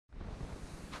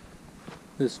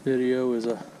This video is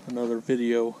another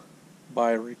video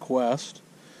by request.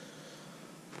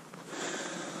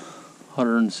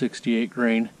 168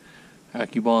 grain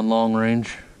Accubond Long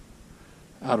Range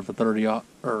out of a 308.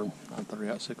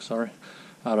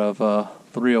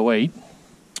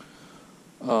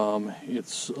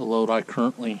 It's a load I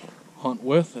currently hunt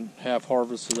with and have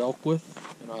harvested elk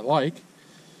with, and I like.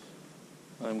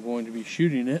 I'm going to be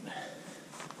shooting it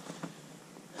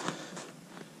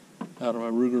out of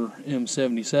my Ruger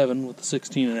M77 with a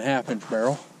 16.5-inch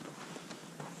barrel.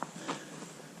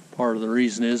 Part of the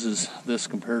reason is this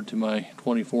compared to my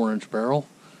 24-inch barrel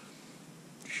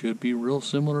should be real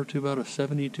similar to about a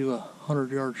 70 to 100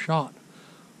 yard shot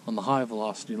on the high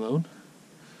velocity load.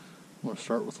 I'm going to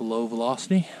start with the low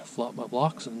velocity, flop my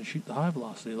blocks, and shoot the high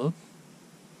velocity load.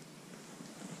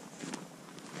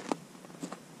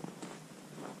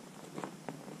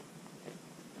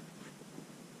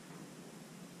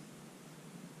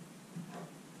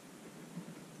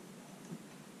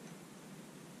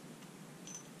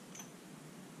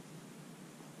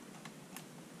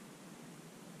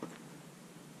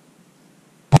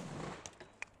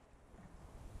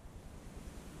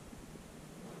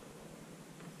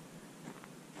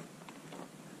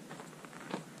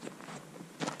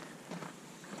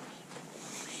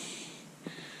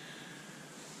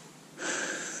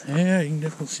 Yeah, you can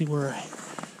definitely see where I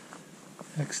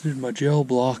exited my gel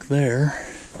block there.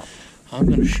 I'm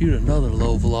going to shoot another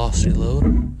low velocity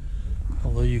load,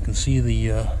 although you can see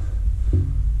the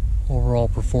overall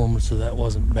performance of that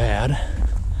wasn't bad.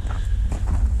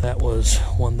 That was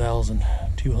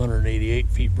 1,288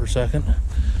 feet per second.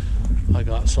 I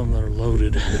got some that are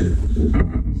loaded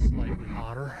slightly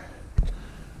hotter.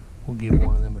 We'll give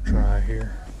one of them a try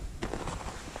here.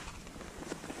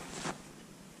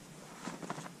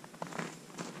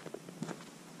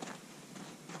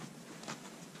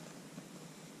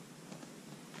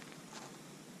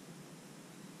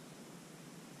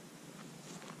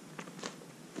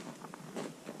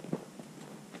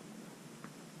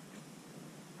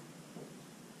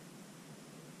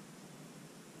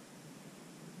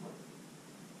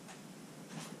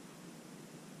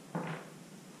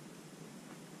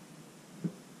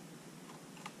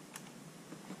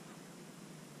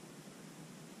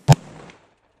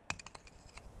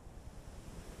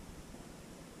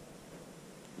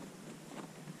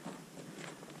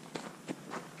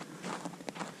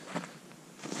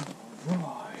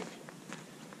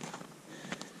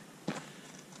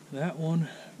 That one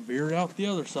veered out the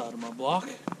other side of my block.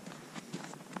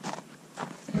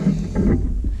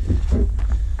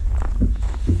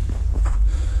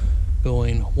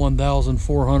 Going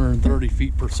 1,430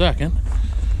 feet per second.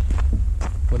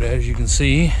 But as you can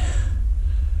see,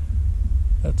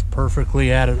 that's a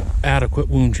perfectly adequate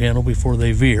wound channel before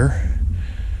they veer.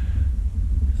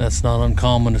 That's not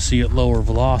uncommon to see at lower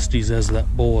velocities as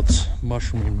that bullet's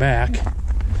mushrooming back.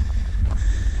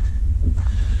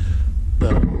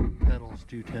 The pedals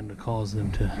do tend to cause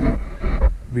them to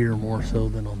veer more so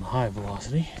than on the high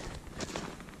velocity.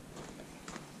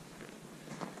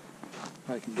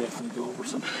 I can definitely go over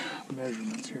some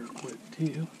measurements here quick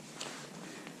too.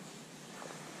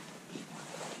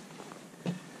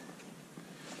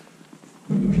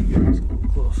 Move you guys a little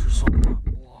closer so I'm not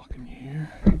blocking you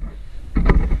here.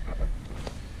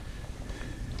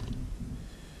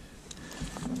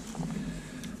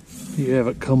 You have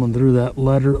it coming through that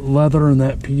leather and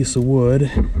that piece of wood,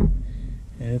 and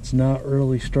it's not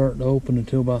really starting to open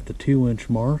until about the 2-inch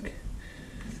mark.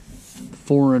 The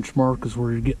 4-inch mark is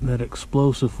where you're getting that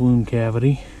explosive wound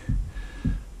cavity,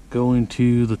 going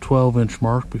to the 12-inch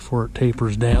mark before it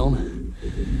tapers down,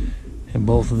 and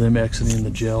both of them exiting the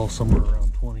gel somewhere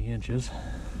around 20 inches.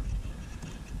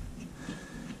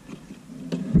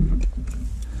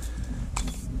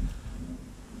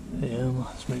 And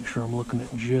let's make sure I'm looking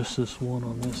at just this one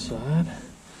on this side.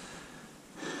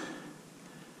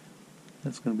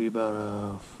 That's going to be about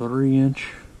a 3-inch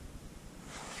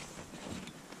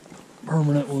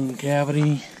permanent wound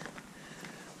cavity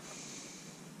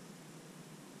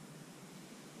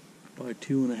by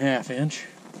 2.5-inch.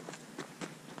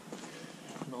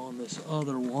 And on this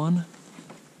other one,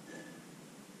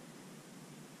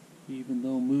 even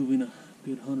though moving a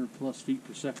good 100+ feet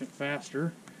per second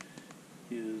faster,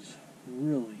 is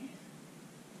really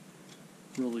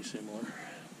similar.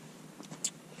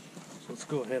 So let's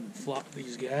go ahead and flop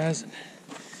these guys and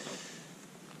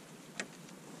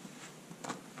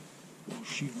we'll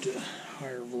shoot a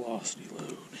higher velocity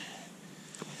load.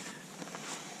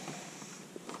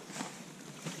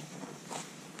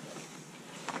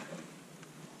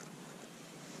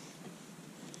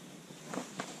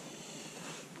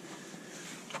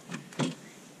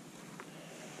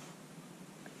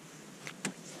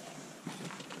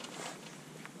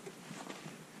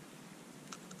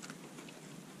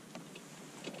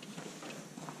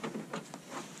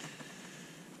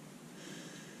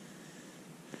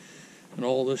 And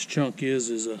all this chunk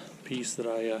is a piece that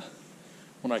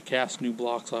when I cast new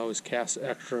blocks, I always cast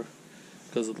extra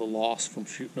because of the loss from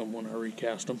shooting them when I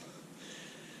recast them.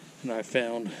 And I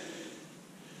found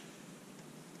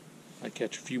I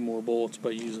catch a few more bullets by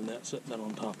using that, setting that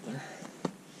on top there.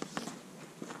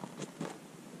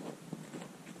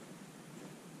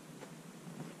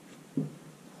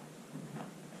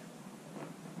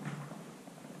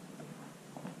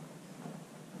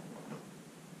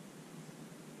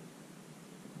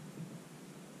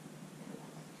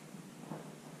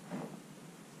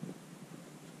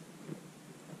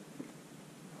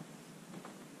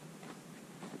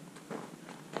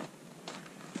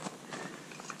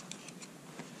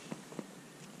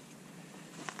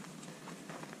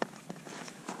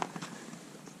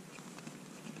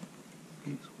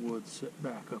 Wood set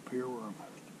back up here where I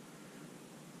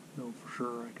know for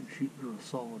sure I can shoot through a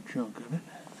solid chunk of it.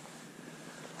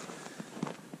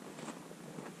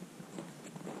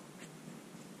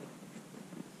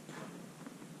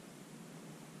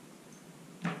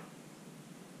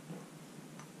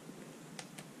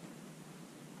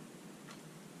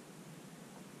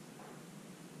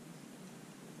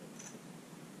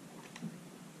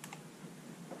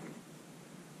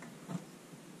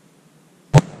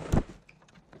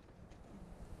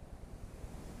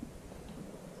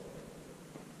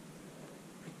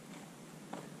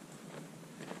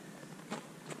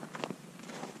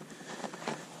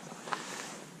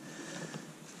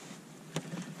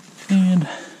 And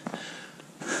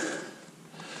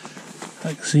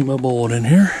I can see my bullet in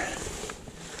here.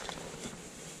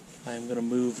 I am going to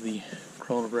move the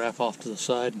chronograph off to the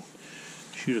side and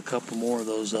shoot a couple more of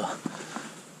those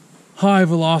high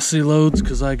velocity loads,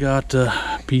 because I got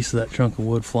a piece of that chunk of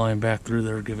wood flying back through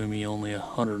there giving me only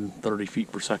 130 feet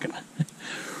per second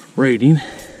rating.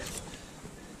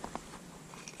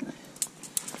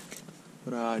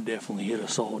 But I definitely hit a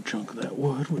solid chunk of that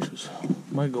wood, which was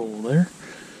my goal there.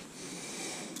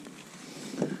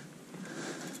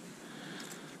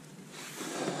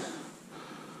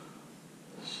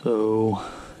 So,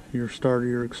 your start of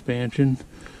your expansion,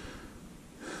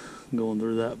 going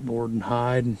through that board and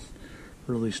hide, and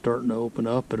really starting to open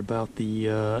up at about the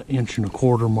 1.25 inch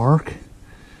mark,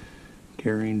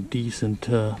 carrying decent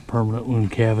permanent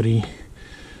wound cavity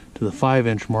to the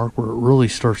 5-inch mark where it really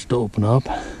starts to open up,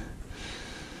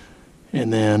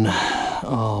 and then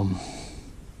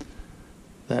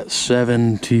that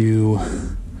 7 to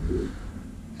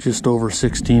just over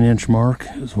 16-inch mark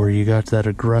is where you got that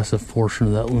aggressive portion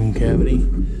of that wound cavity,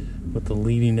 with the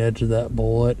leading edge of that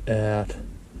bullet at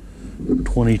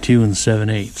 22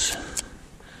 7/8.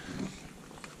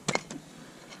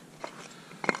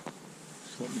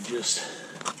 So let me just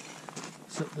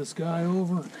set this guy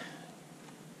over and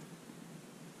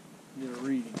get a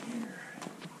reading here.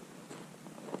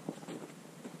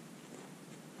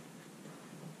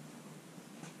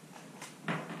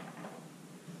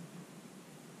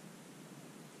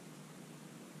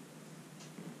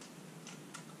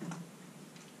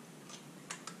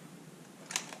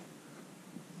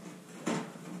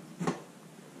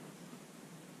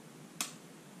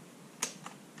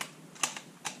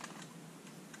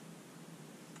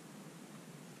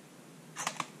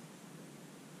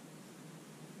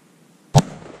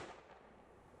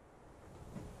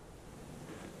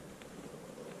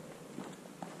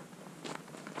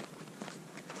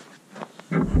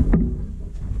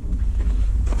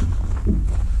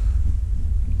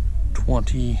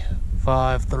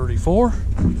 $25.34.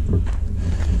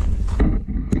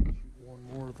 One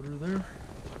more through there.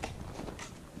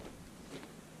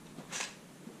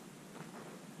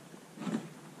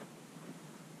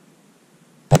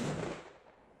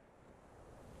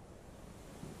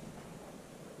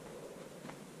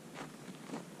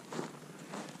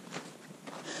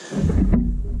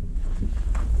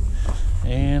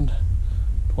 And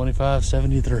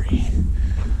 $25.73.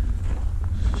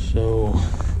 So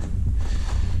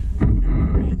between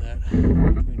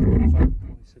 25 and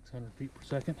 2600 feet per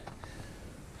second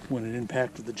when it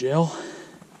impacted the gel.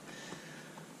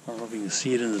 I don't know if you can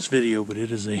see it in this video, but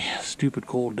it is a stupid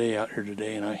cold day out here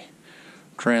today, and I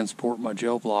transport my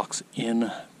gel blocks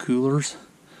in coolers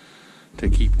to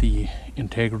keep the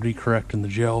integrity correct in the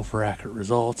gel for accurate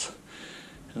results,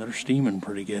 and they're steaming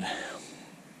pretty good.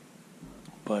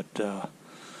 But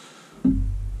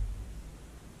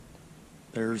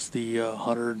there's the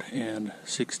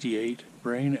 168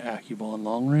 grain Accubond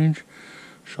Long Range,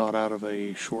 shot out of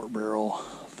a short barrel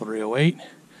 308.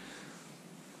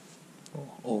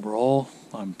 Overall,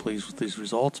 I'm pleased with these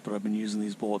results, but I've been using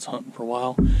these bullets hunting for a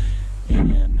while,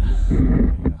 and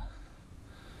I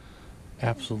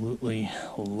absolutely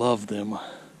love them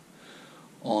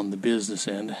on the business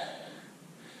end,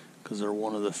 because they're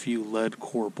one of the few lead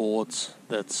core bullets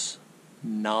that's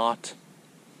not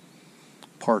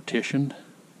partitioned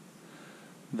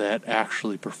that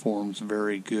actually performs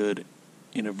very good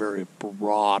in a very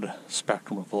broad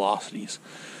spectrum of velocities.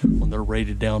 When they're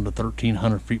rated down to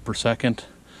 1,300 feet per second,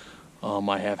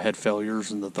 I have had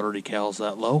failures in the 30 cals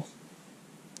that low.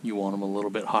 You want them a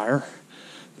little bit higher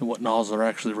than what Nosler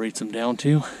actually rates them down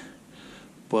to,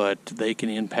 but they can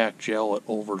impact gel at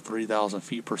over 3,000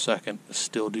 feet per second,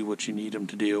 still do what you need them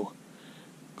to do,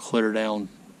 clear down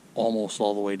almost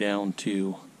all the way down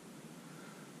to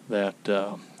that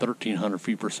 1,300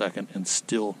 feet per second, and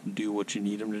still do what you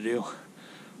need them to do.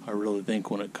 I really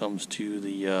think when it comes to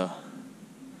the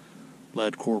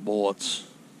lead core bullets,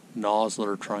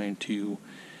 Nosler trying to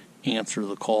answer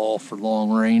the call for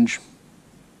long range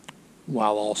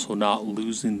while also not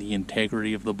losing the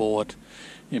integrity of the bullet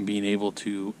and being able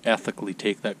to ethically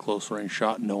take that close range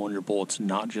shot, knowing your bullet's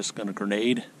not just going to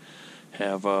grenade,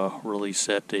 have really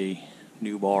set a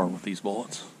new bar with these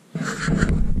bullets.